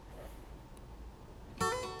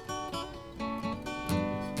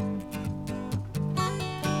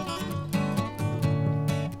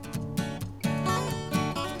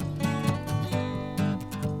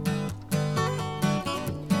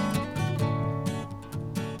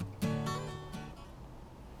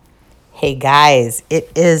Hey guys,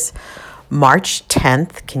 it is March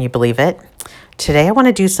 10th. Can you believe it? Today I want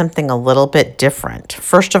to do something a little bit different.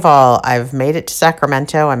 First of all, I've made it to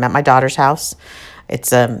Sacramento. I'm at my daughter's house.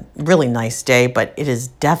 It's a really nice day, but it is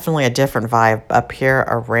definitely a different vibe up here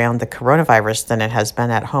around the coronavirus than it has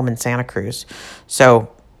been at home in Santa Cruz.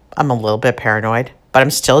 So I'm a little bit paranoid, but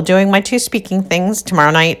I'm still doing my two speaking things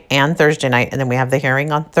tomorrow night and Thursday night. And then we have the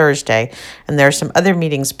hearing on Thursday. And there are some other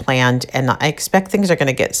meetings planned. And I expect things are going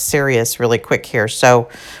to get serious really quick here. So,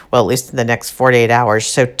 well, at least in the next 48 hours.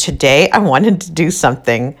 So today I wanted to do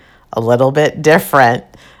something a little bit different.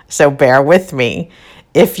 So bear with me.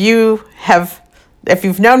 If you've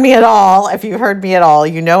known me at all, if you've heard me at all,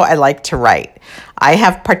 you know I like to write. I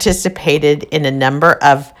have participated in a number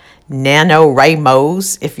of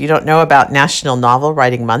NaNoWriMos. If you don't know about National Novel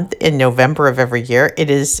Writing Month in November of every year, it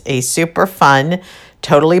is a super fun,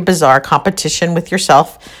 totally bizarre competition with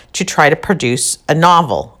yourself to try to produce a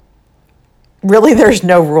novel. Really, there's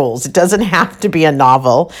no rules. It doesn't have to be a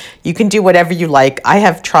novel. You can do whatever you like. I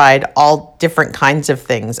have tried all different kinds of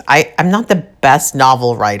things. I'm not the best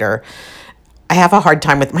novel writer. I have a hard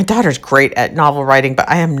time with, my daughter's great at novel writing, but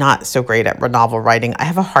I am not so great at novel writing. I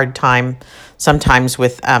have a hard time sometimes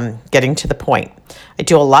with getting to the point. I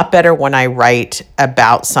do a lot better when I write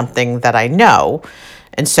about something that I know.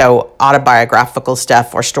 And so autobiographical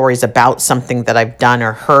stuff or stories about something that I've done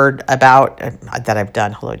or heard about that I've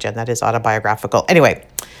done. Hello, Jen, that is autobiographical. Anyway,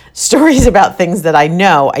 stories about things that I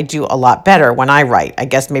know, I do a lot better when I write. I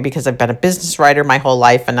guess maybe because I've been a business writer my whole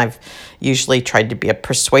life and I've usually tried to be a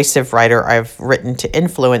persuasive writer. I've written to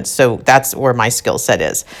influence, so that's where my skill set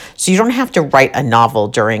is. So you don't have to write a novel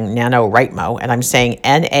during NaNoWriMo, and I'm saying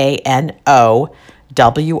NaNoWriMo.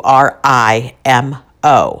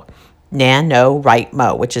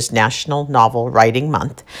 NaNoWriMo, which is National Novel Writing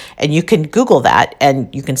Month. And you can Google that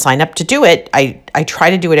and you can sign up to do it. I try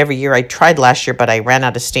to do it every year. I tried last year, but I ran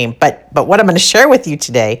out of steam. But what I'm going to share with you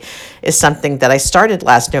today is something that I started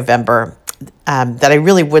last November that I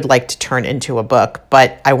really would like to turn into a book.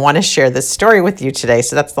 But I want to share this story with you today.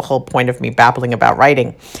 So that's the whole point of me babbling about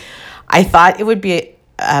writing. I thought it would be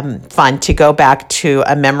fun to go back to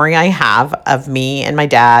a memory I have of me and my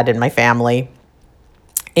dad and my family.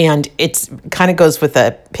 And it kind of goes with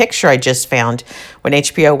a picture I just found when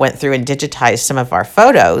HBO went through and digitized some of our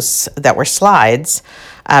photos that were slides.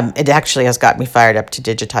 It actually has got me fired up to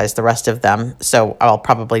digitize the rest of them. So I'll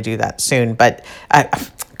probably do that soon. But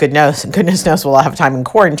goodness knows we'll have time in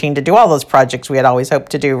quarantine to do all those projects we had always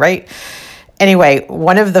hoped to do, right? Anyway,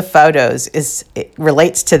 one of the photos it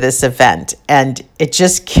relates to this event, and it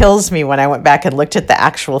just kills me when I went back and looked at the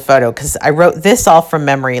actual photo because I wrote this all from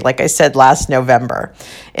memory, like I said, last November.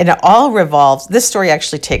 And it all revolves, this story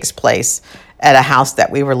actually takes place at a house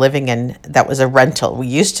that we were living in that was a rental. We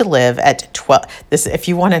used to live at 12, this, if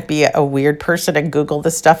you want to be a weird person and Google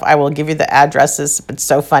this stuff, I will give you the addresses. It's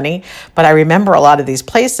so funny. But I remember a lot of these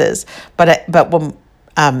places. But when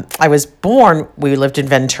I was born, we lived in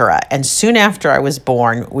Ventura. And soon after I was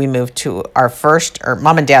born, we moved to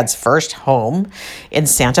mom and dad's first home in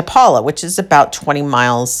Santa Paula, which is about 20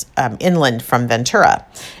 miles inland from Ventura.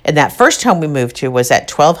 And that first home we moved to was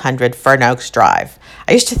at 1200 Fern Oaks Drive.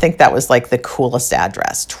 I used to think that was like the coolest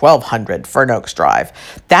address, 1200 Fern Oaks Drive.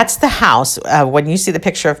 That's the house. When you see the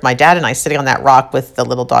picture of my dad and I sitting on that rock with the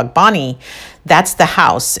little dog Bonnie, that's the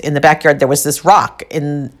house. In the backyard, there was this rock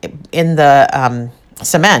in the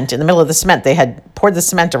cement. In the middle of the cement, they had poured the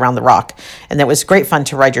cement around the rock, and it was great fun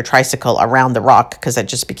to ride your tricycle around the rock because it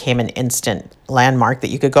just became an instant landmark that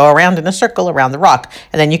you could go around in a circle around the rock,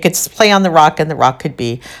 and then you could play on the rock, and the rock could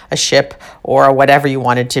be a ship or whatever you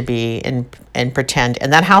wanted to be and pretend.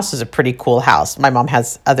 And that house is a pretty cool house. My mom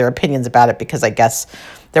has other opinions about it because I guess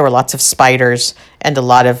there were lots of spiders and a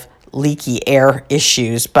lot of leaky air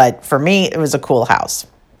issues, but for me, it was a cool house.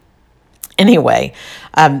 Anyway,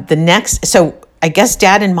 so I guess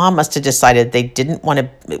dad and mom must have decided they didn't want to,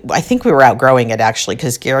 I think we were outgrowing it actually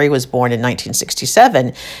because Gary was born in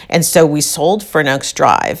 1967. And so we sold Fern Oaks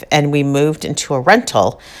Drive and we moved into a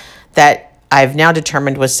rental that I've now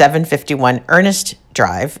determined was 751 Ernest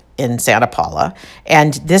Drive in Santa Paula.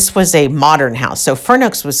 And this was a modern house. So Fern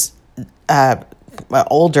Oaks was an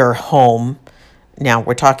older home. Now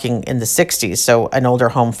we're talking in the 60s, so an older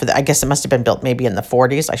home I guess it must have been built maybe in the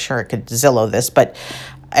 40s. I sure could Zillow this,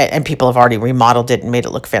 and people have already remodeled it and made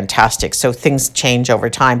it look fantastic. So things change over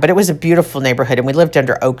time, but it was a beautiful neighborhood and we lived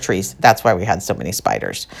under oak trees. That's why we had so many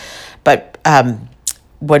spiders. But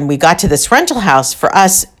when we got to this rental house, for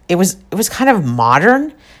us, it was kind of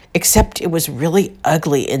modern, except it was really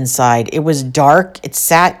ugly inside. It was dark. It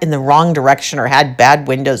sat in the wrong direction or had bad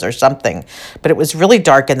windows or something, but it was really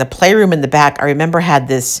dark. And the playroom in the back, I remember, had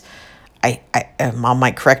this Mom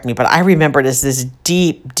might correct me, but I remember it as this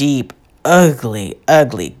deep, deep, ugly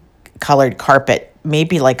colored carpet,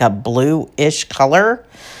 maybe like a blue-ish color.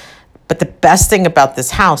 But the best thing about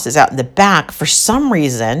this house is out in the back, for some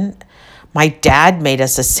reason, my dad made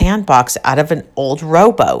us a sandbox out of an old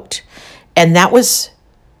rowboat. And that was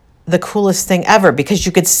the coolest thing ever, because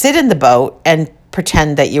you could sit in the boat and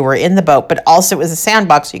pretend that you were in the boat, but also it was a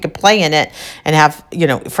sandbox, so you could play in it and have,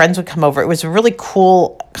 friends would come over. It was a really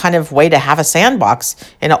cool kind of way to have a sandbox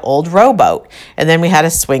in an old rowboat. And then we had a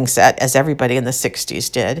swing set, as everybody in the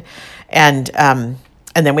 60s did. And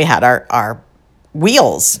then we had our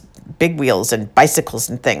wheels, big wheels and bicycles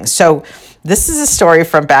and things. So this is a story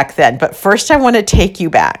from back then. But first I want to take you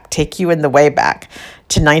in the way back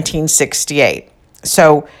to 1968.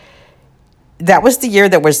 So that was the year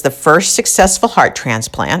that was the first successful heart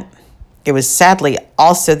transplant. It was sadly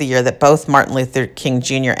also the year that both Martin Luther King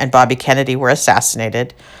Jr. and Bobby Kennedy were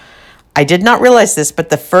assassinated. I did not realize this,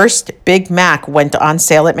 but the first Big Mac went on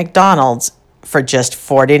sale at McDonald's for just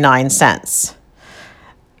 49 cents.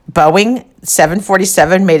 Boeing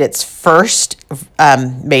 747 made its first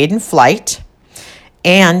maiden flight,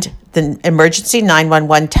 and the emergency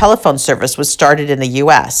 911 telephone service was started in the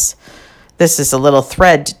U.S. This is a little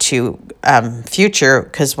thread to future,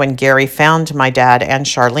 because when Gary found my dad and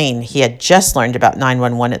Charlene, he had just learned about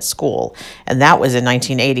 911 at school, and that was in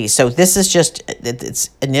 1980. So this is just its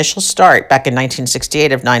initial start back in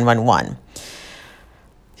 1968 of 911.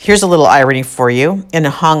 Here's a little irony for you. In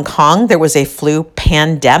Hong Kong, there was a flu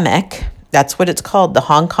pandemic. That's what it's called, the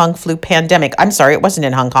Hong Kong flu pandemic. I'm sorry, it wasn't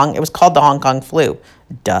in Hong Kong. It was called the Hong Kong flu.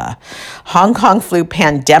 Duh. Hong Kong flu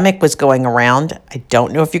pandemic was going around. I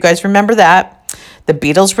don't know if you guys remember that. The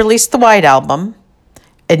Beatles released the White Album.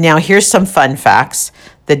 And now here's some fun facts.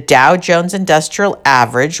 The Dow Jones Industrial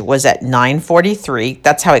Average was at 943.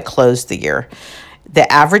 That's how it closed the year.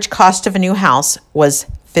 The average cost of a new house was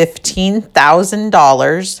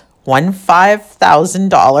 $15,000,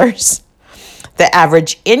 $15,000. The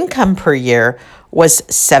average income per year was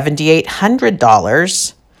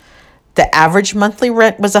 $7,800. The average monthly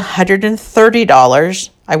rent was $130.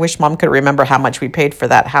 I wish Mom could remember how much we paid for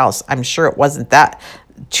that house. I'm sure it wasn't that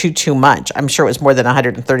too much. I'm sure it was more than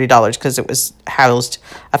 $130 because it was housed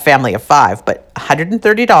a family of 5, but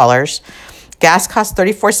 $130. Gas cost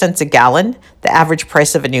 34 cents a gallon. The average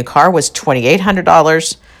price of a new car was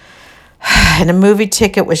 $2,800. And a movie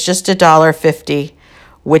ticket was just $1.50,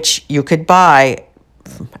 which you could buy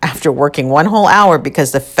after working one whole hour,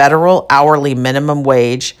 because the federal hourly minimum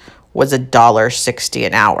wage was $1.60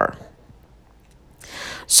 an hour.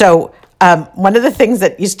 So one of the things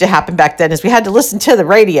that used to happen back then is we had to listen to the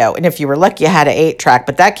radio. And if you were lucky, you had an 8-track,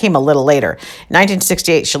 but that came a little later. In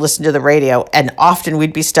 1968, you listened to the radio, and often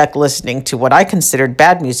we'd be stuck listening to what I considered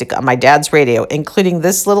bad music on my dad's radio, including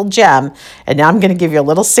this little gem. And now I'm going to give you a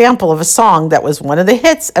little sample of a song that was one of the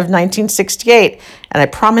hits of 1968. And I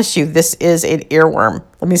promise you, this is an earworm.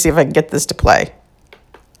 Let me see if I can get this to play.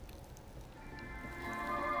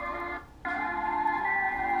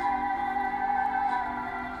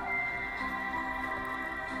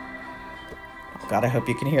 God, I hope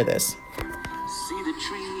you can hear this. See the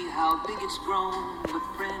tree, how big it's grown, but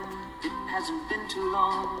friend, it hasn't been too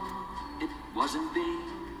long, it wasn't big.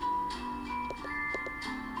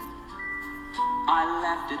 I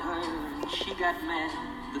laughed at her and she got mad.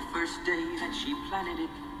 The first day that she planted it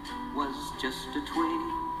was just a twig.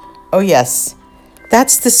 Oh yes,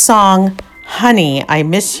 that's the song Honey, I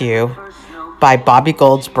Miss You by Bobby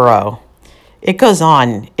Goldsboro. It goes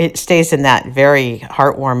on. It stays in that very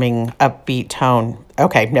heartwarming, upbeat tone.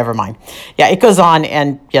 Okay, never mind. Yeah, it goes on,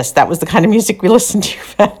 and yes, that was the kind of music we listened to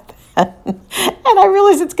back then. And I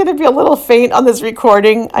realize it's going to be a little faint on this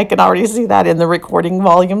recording. I can already see that in the recording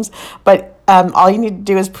volumes. But all you need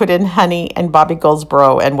to do is put in Honey and Bobby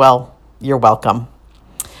Goldsboro, and well, you're welcome.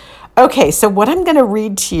 Okay, so what I'm going to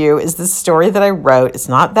read to you is the story that I wrote. It's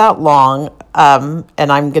not that long, and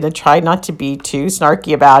I'm going to try not to be too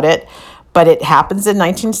snarky about it. But it happens in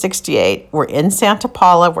 1968. We're in Santa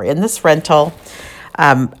Paula. We're in this rental.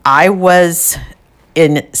 I was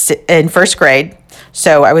in first grade,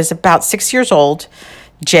 so I was about 6 years old.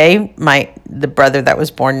 Jay, the brother that was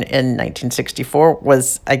born in 1964,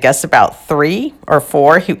 was, I guess, about 3 or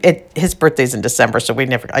 4. His birthday's in December, so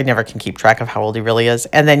I never can keep track of how old he really is.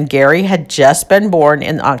 And then Gary had just been born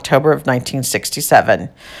in October of 1967.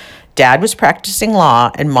 Dad was practicing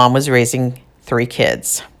law, and Mom was raising 3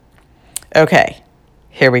 kids. Okay,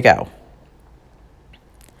 here we go.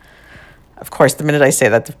 Of course, the minute I say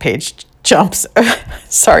that, the page jumps.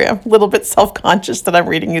 Sorry, I'm a little bit self-conscious that I'm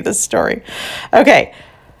reading you this story. Okay,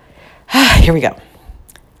 here we go.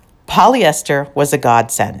 Polyester was a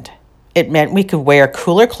godsend. It meant we could wear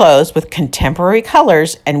cooler clothes with contemporary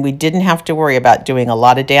colors, and we didn't have to worry about doing a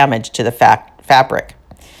lot of damage to the fabric.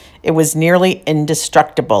 It was nearly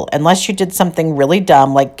indestructible unless you did something really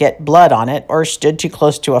dumb like get blood on it or stood too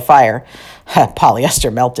close to a fire.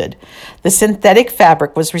 Polyester melted. The synthetic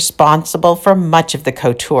fabric was responsible for much of the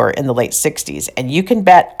couture in the late 60s, and you can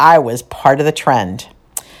bet I was part of the trend.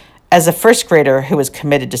 As a first grader who was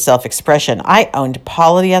committed to self-expression, I owned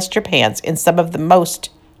polyester pants in some of the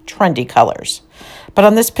most trendy colors. But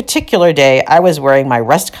on this particular day, I was wearing my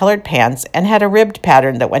rust-colored pants and had a ribbed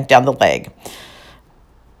pattern that went down the leg.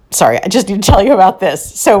 Sorry, I just need to tell you about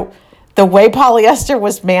this. So the way polyester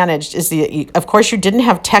was managed is, of course, you didn't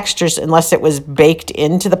have textures unless it was baked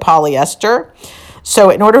into the polyester. So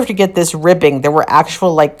in order to get this ribbing, there were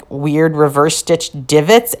actual like weird reverse stitched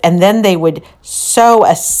divots, and then they would sew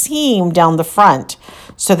a seam down the front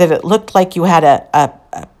so that it looked like you had a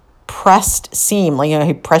pressed seam. Like,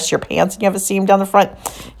 you press your pants and you have a seam down the front.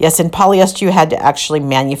 Yes, in polyester, you had to actually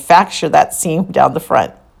manufacture that seam down the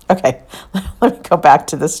front. Okay, let me go back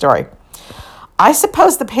to the story. I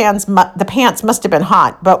suppose the pants must have been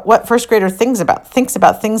hot, but what first grader thinks about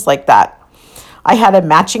things like that? I had a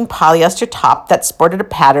matching polyester top that sported a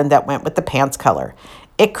pattern that went with the pants color.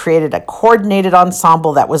 It created a coordinated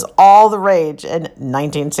ensemble that was all the rage in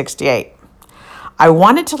 1968. I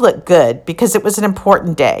wanted to look good because it was an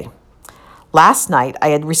important day. Last night, I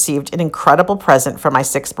had received an incredible present for my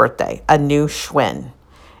 6th birthday, a new Schwinn.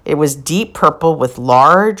 It was deep purple with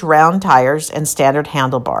large round tires and standard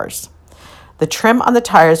handlebars. The trim on the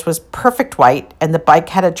tires was perfect white, and the bike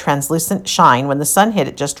had a translucent shine when the sun hit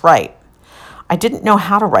it just right. I didn't know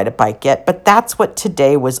how to ride a bike yet, but that's what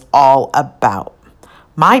today was all about.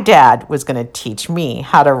 My dad was going to teach me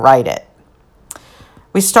how to ride it.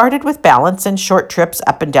 We started with balance and short trips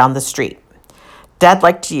up and down the street. Dad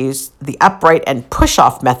liked to use the upright and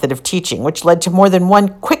push-off method of teaching, which led to more than one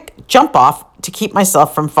quick jump off to keep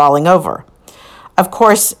myself from falling over. Of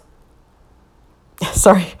course,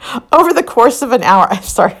 over the course of an hour, I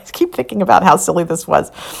keep thinking about how silly this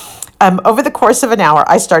was. Over the course of an hour,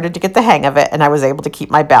 I started to get the hang of it, and I was able to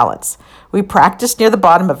keep my balance. We practiced near the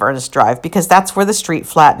bottom of Ernest Drive because that's where the street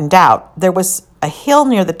flattened out. There was a hill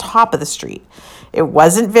near the top of the street. It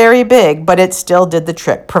wasn't very big, but it still did the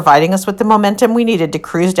trick, providing us with the momentum we needed to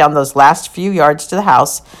cruise down those last few yards to the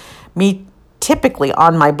house, me typically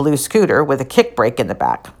on my blue scooter with a kick brake in the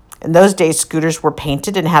back. In those days, scooters were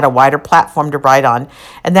painted and had a wider platform to ride on,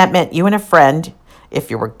 and that meant you and a friend,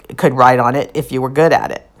 could ride on it if you were good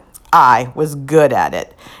at it. I was good at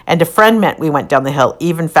it, and a friend meant we went down the hill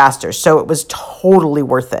even faster, so it was totally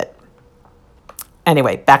worth it.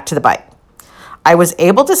 Anyway, back to the bike. I was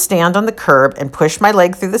able to stand on the curb and push my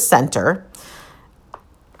leg through the center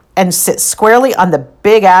and sit squarely on the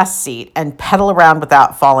big-ass seat and pedal around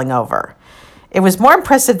without falling over. It was more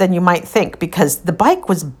impressive than you might think because the bike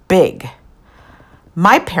was big.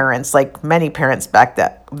 My parents, like many parents back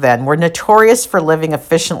then, were notorious for living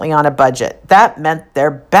efficiently on a budget. That meant their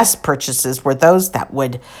best purchases were those that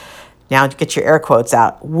would, now get your air quotes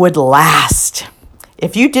out, would last.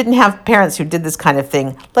 If you didn't have parents who did this kind of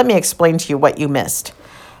thing, let me explain to you what you missed.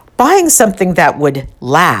 Buying something that would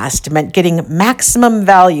last meant getting maximum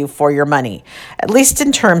value for your money, at least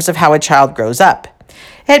in terms of how a child grows up.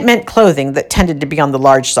 It meant clothing that tended to be on the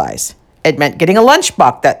large size. It meant getting a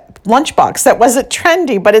lunchbox that wasn't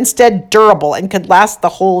trendy, but instead durable and could last the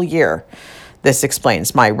whole year. This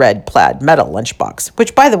explains my red plaid metal lunchbox,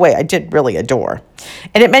 which, by the way, I did really adore.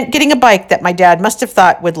 And it meant getting a bike that my dad must have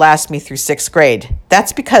thought would last me through 6th grade.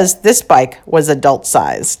 That's because this bike was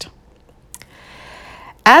adult-sized.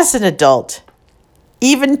 As an adult,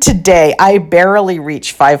 even today, I barely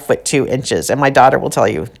reach 5'2", and my daughter will tell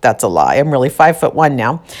you that's a lie. I'm really 5'1"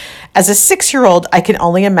 now. As a 6-year-old, I can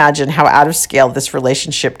only imagine how out of scale this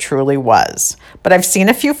relationship truly was. But I've seen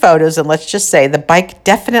a few photos, and let's just say the bike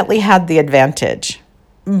definitely had the advantage.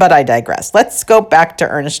 But I digress. Let's go back to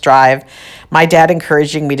Ernest Drive, my dad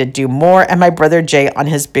encouraging me to do more, and my brother Jay on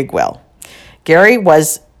his big wheel. Gary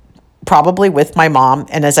was probably with my mom,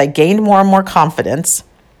 and as I gained more and more confidence,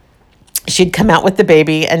 she'd come out with the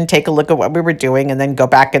baby and take a look at what we were doing and then go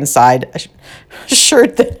back inside,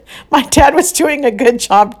 assured that my dad was doing a good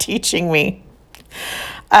job teaching me.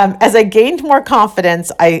 As I gained more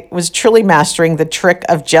confidence, I was truly mastering the trick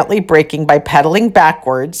of gently braking by pedaling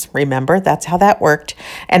backwards. Remember, that's how that worked.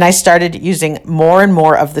 And I started using more and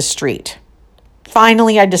more of the street.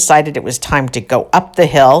 Finally, I decided it was time to go up the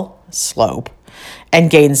hill, slope,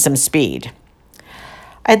 and gain some speed.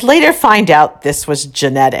 I'd later find out this was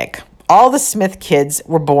genetic. All the Smith kids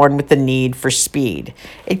were born with the need for speed.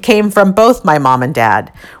 It came from both my mom and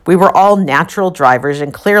dad. We were all natural drivers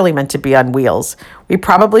and clearly meant to be on wheels. We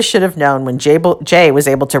probably should have known when Jay was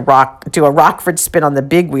able to do a Rockford spin on the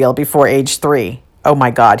big wheel before age 3. Oh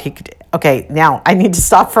my God, he could. Okay, now I need to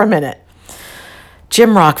stop for a minute.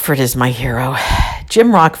 Jim Rockford is my hero.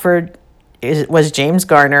 Jim Rockford was James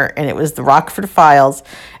Garner, and it was the Rockford Files.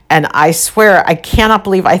 And I swear, I cannot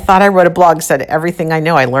believe I thought I wrote a blog, said everything I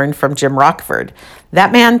know I learned from Jim Rockford.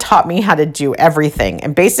 That man taught me how to do everything.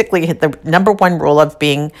 And basically, the number one rule of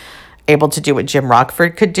being able to do what Jim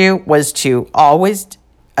Rockford could do was to always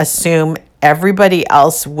assume everybody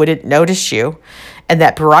else wouldn't notice you, and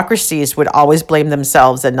that bureaucracies would always blame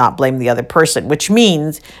themselves and not blame the other person, which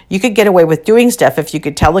means you could get away with doing stuff if you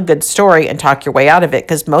could tell a good story and talk your way out of it,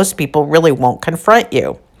 because most people really won't confront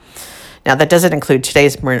you. Now, that doesn't include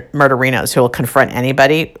today's murderinos who will confront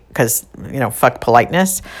anybody because, fuck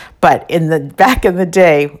politeness. But back in the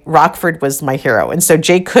day, Rockford was my hero. And so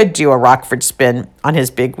Jay could do a Rockford spin on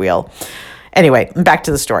his big wheel. Anyway, back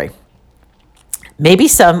to the story. Maybe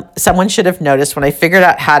someone should have noticed when I figured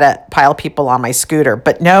out how to pile people on my scooter,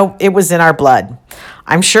 but no, it was in our blood.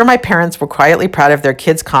 I'm sure my parents were quietly proud of their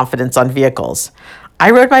kids' confidence on vehicles.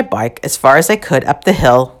 I rode my bike as far as I could up the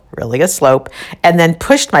hill, really a slope, and then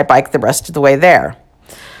pushed my bike the rest of the way there.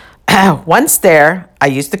 Once there, I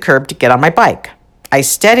used the curb to get on my bike. I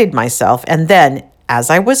steadied myself, and then, as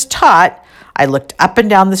I was taught, I looked up and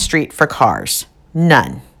down the street for cars.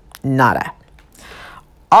 None. Nada.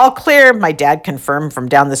 All clear, my dad confirmed from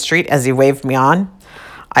down the street as he waved me on.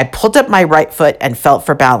 I pulled up my right foot and felt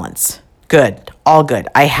for balance. Good, all good.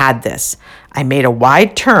 I had this. I made a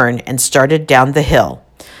wide turn and started down the hill.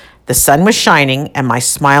 The sun was shining and my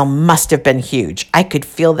smile must have been huge. I could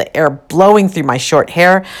feel the air blowing through my short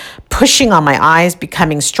hair, pushing on my eyes,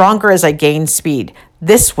 becoming stronger as I gained speed.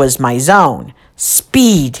 This was my zone.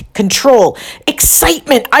 Speed, control,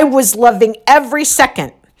 excitement. I was loving every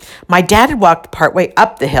second. My dad had walked partway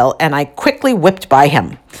up the hill, and I quickly whipped by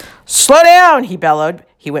him. "Slow down," he bellowed.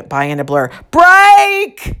 He went by in a blur.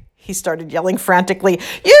 "Brake!" He started yelling frantically.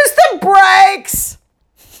 "Use the brakes!"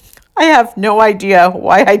 I have no idea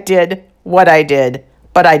why I did what I did,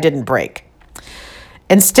 but I didn't brake.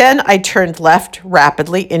 Instead, I turned left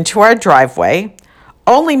rapidly into our driveway,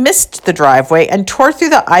 only missed the driveway, and tore through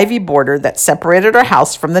the ivy border that separated our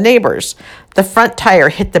house from the neighbors. The front tire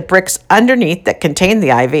hit the bricks underneath that contained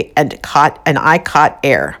the ivy, and I caught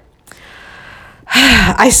air.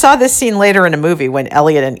 I saw this scene later in a movie when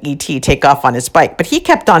Elliot and E.T. take off on his bike, but he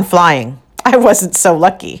kept on flying. I wasn't so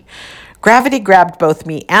lucky. Gravity grabbed both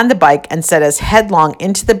me and the bike and set us headlong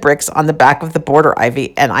into the bricks on the back of the border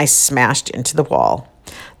ivy, and I smashed into the wall.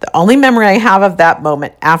 The only memory I have of that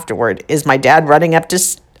moment afterward is my dad running up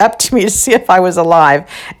to me to see if I was alive,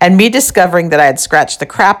 and me discovering that I had scratched the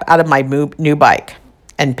crap out of my new bike.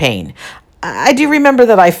 And pain. I do remember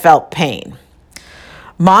that I felt pain.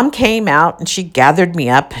 Mom came out and she gathered me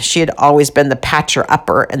up. She had always been the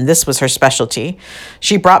patcher-upper, and this was her specialty.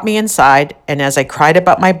 She brought me inside, and as I cried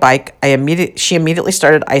about my bike, she immediately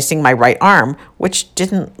started icing my right arm, which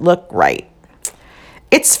didn't look right.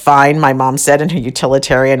 "It's fine," my mom said in her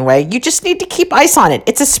utilitarian way. "You just need to keep ice on it.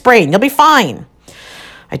 It's a sprain. You'll be fine."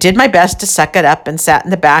 I did my best to suck it up and sat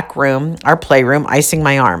in the back room, our playroom, icing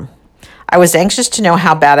my arm. I was anxious to know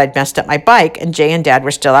how bad I'd messed up my bike, and Jay and Dad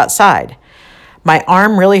were still outside. My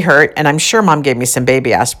arm really hurt, and I'm sure Mom gave me some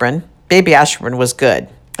baby aspirin. Baby aspirin was good.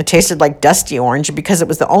 It tasted like dusty orange, and because it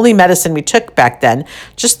was the only medicine we took back then,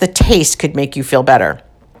 just the taste could make you feel better.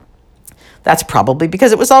 That's probably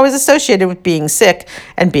because it was always associated with being sick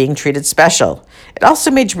and being treated special. It also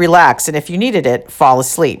made you relax, and if you needed it, fall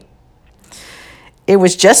asleep. It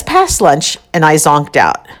was just past lunch, and I zonked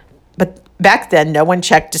out. But back then, no one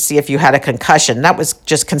checked to see if you had a concussion. That was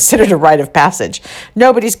just considered a rite of passage.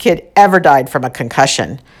 Nobody's kid ever died from a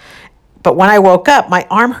concussion. But when I woke up, my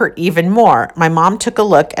arm hurt even more. My mom took a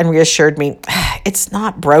look and reassured me, "It's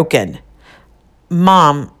not broken."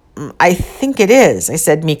 "Mom, I think it is," I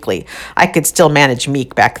said meekly. I could still manage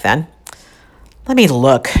meek back then. "Let me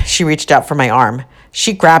look." She reached out for my arm.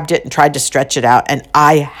 She grabbed it and tried to stretch it out, and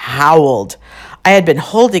I howled. I had been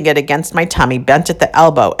holding it against my tummy, bent at the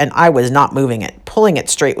elbow, and I was not moving it. Pulling it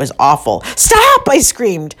straight was awful. "Stop!" I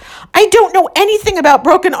screamed. "I don't know anything about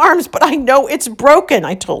broken arms, but I know it's broken,"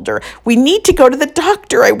 I told her. "We need to go to the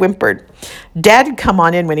doctor," I whimpered. Dad had come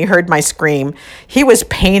on in when he heard my scream. He was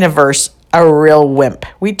pain averse, a real wimp.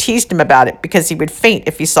 We teased him about it because he would faint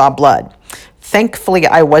if he saw blood. Thankfully,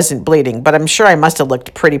 I wasn't bleeding, but I'm sure I must have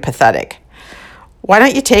looked pretty pathetic. "Why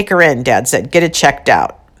don't you take her in?" Dad said. "Get it checked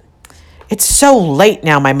out." It's so late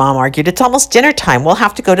now, my mom argued. It's almost dinner time. We'll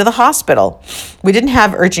have to go to the hospital. We didn't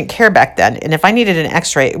have urgent care back then, and if I needed an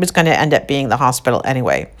x-ray, it was going to end up being the hospital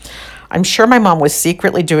anyway. I'm sure my mom was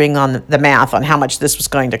secretly doing on the math on how much this was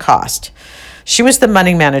going to cost. She was the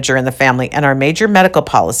money manager in the family, and our major medical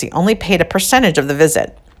policy only paid a percentage of the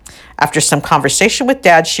visit. After some conversation with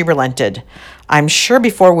Dad, she relented. I'm sure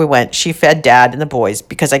before we went, she fed Dad and the boys,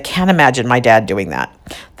 because I can't imagine my dad doing that.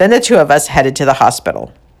 Then the two of us headed to the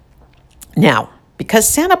hospital. Now, because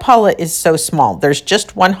Santa Paula is so small, there's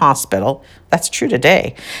just one hospital. That's true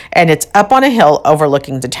today. And it's up on a hill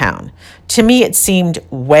overlooking the town. To me, it seemed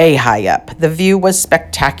way high up. The view was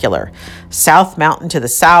spectacular. South Mountain to the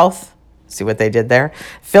south. See what they did there?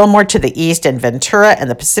 Fillmore to the east, and Ventura and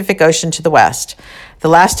the Pacific Ocean to the west. The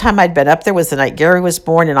last time I'd been up there was the night Gary was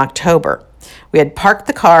born in October. We had parked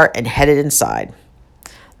the car and headed inside.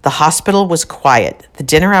 The hospital was quiet. The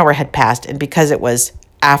dinner hour had passed, and because it was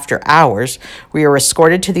after hours, we were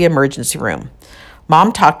escorted to the emergency room.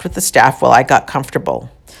 Mom talked with the staff while I got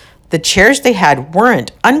comfortable. The chairs they had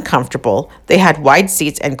weren't uncomfortable. They had wide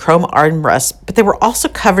seats and chrome armrests, but they were also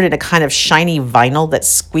covered in a kind of shiny vinyl that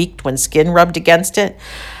squeaked when skin rubbed against it.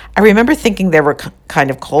 I remember thinking they were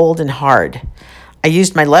kind of cold and hard. I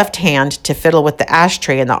used my left hand to fiddle with the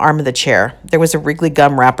ashtray in the arm of the chair. There was a Wrigley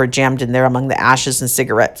gum wrapper jammed in there among the ashes and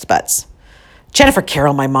cigarette butts. Jennifer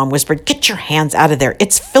Carroll, my mom whispered, get your hands out of there.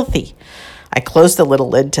 It's filthy. I closed the little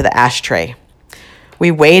lid to the ashtray. We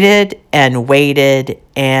waited and waited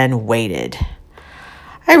and waited.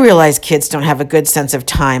 I realized kids don't have a good sense of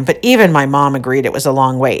time, but even my mom agreed it was a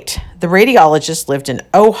long wait. The radiologist lived in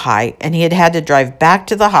Ojai, and he had had to drive back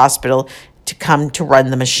to the hospital to come to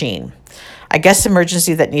run the machine. I guess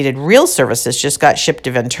emergency that needed real services just got shipped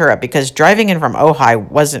to Ventura because driving in from Ojai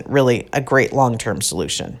wasn't really a great long-term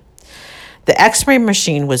solution. The x-ray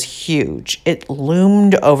machine was huge. It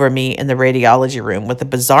loomed over me in the radiology room with a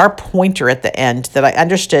bizarre pointer at the end that I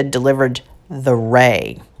understood delivered the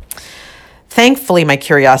ray. Thankfully, my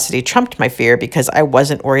curiosity trumped my fear because I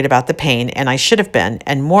wasn't worried about the pain, and I should have been,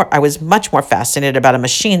 and I was much more fascinated about a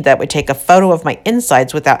machine that would take a photo of my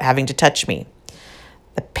insides without having to touch me.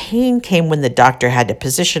 The pain came when the doctor had to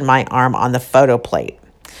position my arm on the photo plate.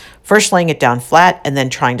 First laying it down flat and then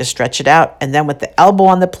trying to stretch it out, and then with the elbow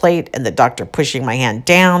on the plate and the doctor pushing my hand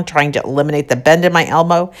down, trying to eliminate the bend in my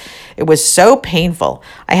elbow. It was so painful.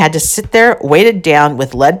 I had to sit there, weighted down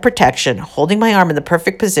with lead protection, holding my arm in the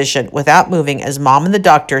perfect position without moving as Mom and the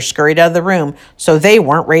doctor scurried out of the room so they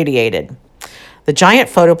weren't radiated. The giant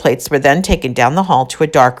photo plates were then taken down the hall to a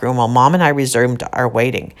dark room while Mom and I resumed our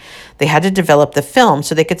waiting. They had to develop the film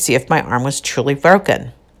so they could see if my arm was truly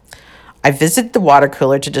broken. I visited the water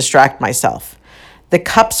cooler to distract myself. The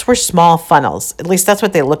cups were small funnels, at least that's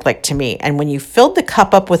what they looked like to me, and when you filled the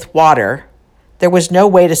cup up with water, there was no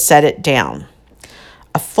way to set it down.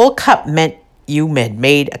 A full cup meant you had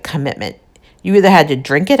made a commitment. You either had to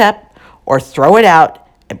drink it up or throw it out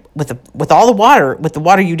with the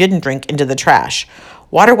water you didn't drink into the trash.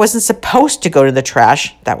 Water wasn't supposed to go to the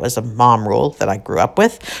trash. That was a mom rule that I grew up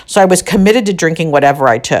with, so I was committed to drinking whatever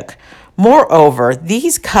I took. Moreover,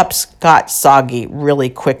 these cups got soggy really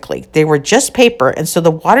quickly. They were just paper, and so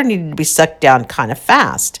the water needed to be sucked down kind of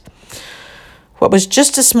fast. What was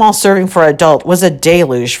just a small serving for an adult was a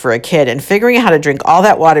deluge for a kid, and figuring out how to drink all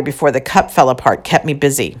that water before the cup fell apart kept me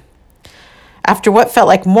busy. After what felt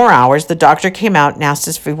like more hours, the doctor came out and asked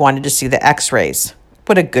us if we wanted to see the x-rays.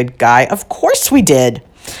 What a good guy. Of course we did.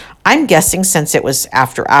 I'm guessing since it was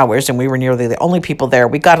after hours and we were nearly the only people there,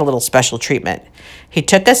 we got a little special treatment. He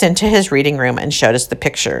took us into his reading room and showed us the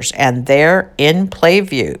pictures, and there, in plain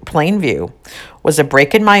view, was a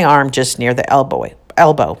break in my arm just near the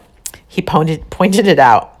elbow. He pointed it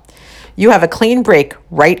out. You have a clean break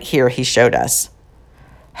right here, he showed us.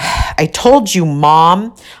 I told you,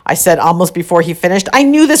 Mom, I said almost before he finished. I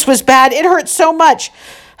knew this was bad. It hurt so much.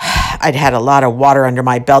 I'd had a lot of water under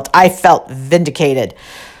my belt. I felt vindicated.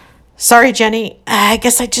 Sorry, Jenny. I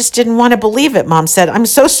guess I just didn't want to believe it, Mom said. I'm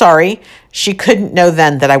so sorry. She couldn't know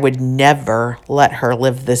then that I would never let her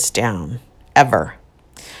live this down. Ever.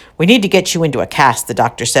 We need to get you into a cast, the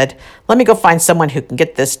doctor said. Let me go find someone who can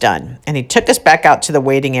get this done. And he took us back out to the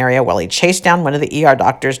waiting area while he chased down one of the ER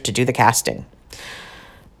doctors to do the casting.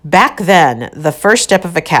 Back then, the first step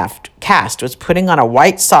of a cast was putting on a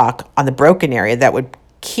white sock on the broken area that would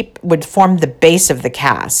form the base of the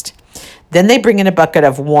cast. Then they bring in a bucket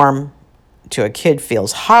of warm, to a kid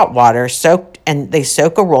feels hot water, and they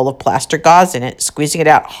soak a roll of plaster gauze in it, squeezing it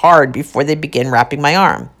out hard before they begin wrapping my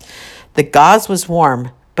arm. The gauze was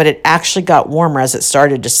warm, but it actually got warmer as it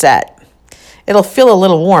started to set. It'll feel a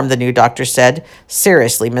little warm, the new doctor said,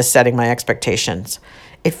 seriously missetting my expectations.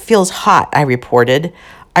 It feels hot, I reported.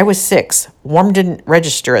 I was 6. Warm didn't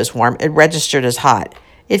register as warm. It registered as hot.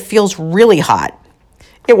 It feels really hot.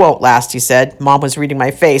 It won't last, he said. Mom was reading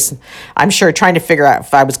my face, I'm sure trying to figure out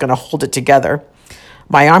if I was going to hold it together.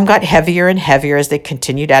 My arm got heavier and heavier as they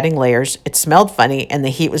continued adding layers. It smelled funny, and the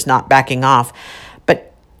heat was not backing off.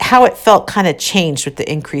 But how it felt kind of changed with the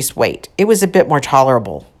increased weight. It was a bit more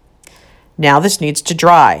tolerable. Now this needs to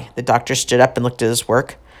dry. The doctor stood up and looked at his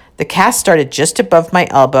work. The cast started just above my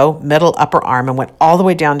elbow, middle upper arm, and went all the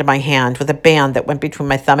way down to my hand with a band that went between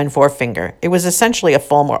my thumb and forefinger. It was essentially a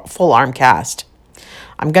full arm cast.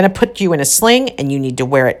 I'm going to put you in a sling, and you need to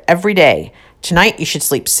wear it every day. Tonight you should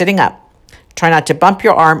sleep sitting up. Try not to bump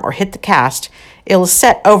your arm or hit the cast. It'll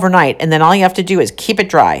set overnight, and then all you have to do is keep it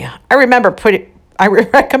dry. I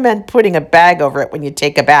recommend putting a bag over it when you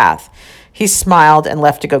take a bath. He smiled and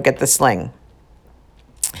left to go get the sling.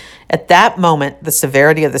 At that moment, the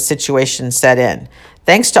severity of the situation set in.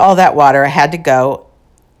 Thanks to all that water, I had to go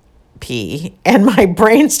pee, and my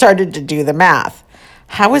brain started to do the math.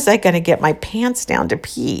 How was I going to get my pants down to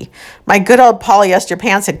pee? My good old polyester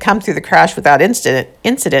pants had come through the crash without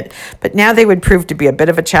incident, but now they would prove to be a bit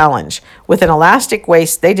of a challenge. With an elastic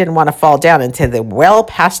waist, they didn't want to fall down until they were well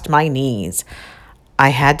past my knees. I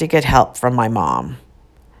had to get help from my mom.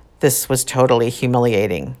 This was totally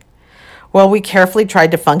humiliating. While we carefully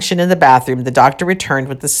tried to function in the bathroom, the doctor returned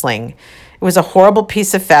with the sling. It was a horrible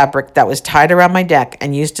piece of fabric that was tied around my neck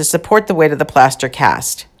and used to support the weight of the plaster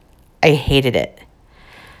cast. I hated it.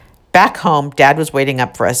 Back home, Dad was waiting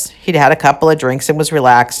up for us. He'd had a couple of drinks and was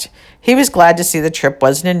relaxed. He was glad to see the trip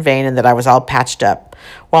wasn't in vain and that I was all patched up.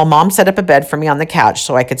 While Mom set up a bed for me on the couch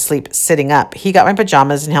so I could sleep sitting up, he got my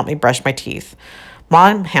pajamas and helped me brush my teeth.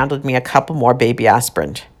 Mom handed me a couple more baby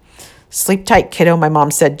aspirin. Sleep tight, kiddo, my mom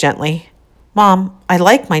said gently. Mom, I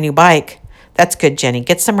like my new bike. That's good, Jenny.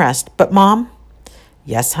 Get some rest. But Mom?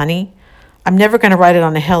 Yes, honey? I'm never going to ride it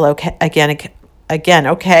on a hill again,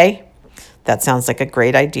 okay? That sounds like a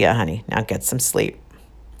great idea, honey. Now get some sleep.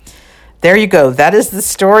 There you go. That is the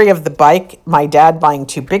story of the bike. My dad buying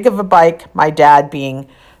too big of a bike. My dad being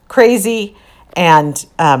crazy and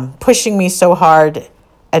pushing me so hard.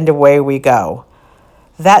 And away we go.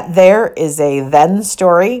 That there is a then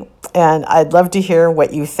story. And I'd love to hear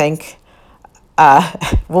what you think.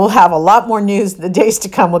 We'll have a lot more news in the days to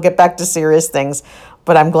come. We'll get back to serious things.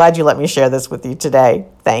 But I'm glad you let me share this with you today.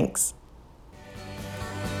 Thanks.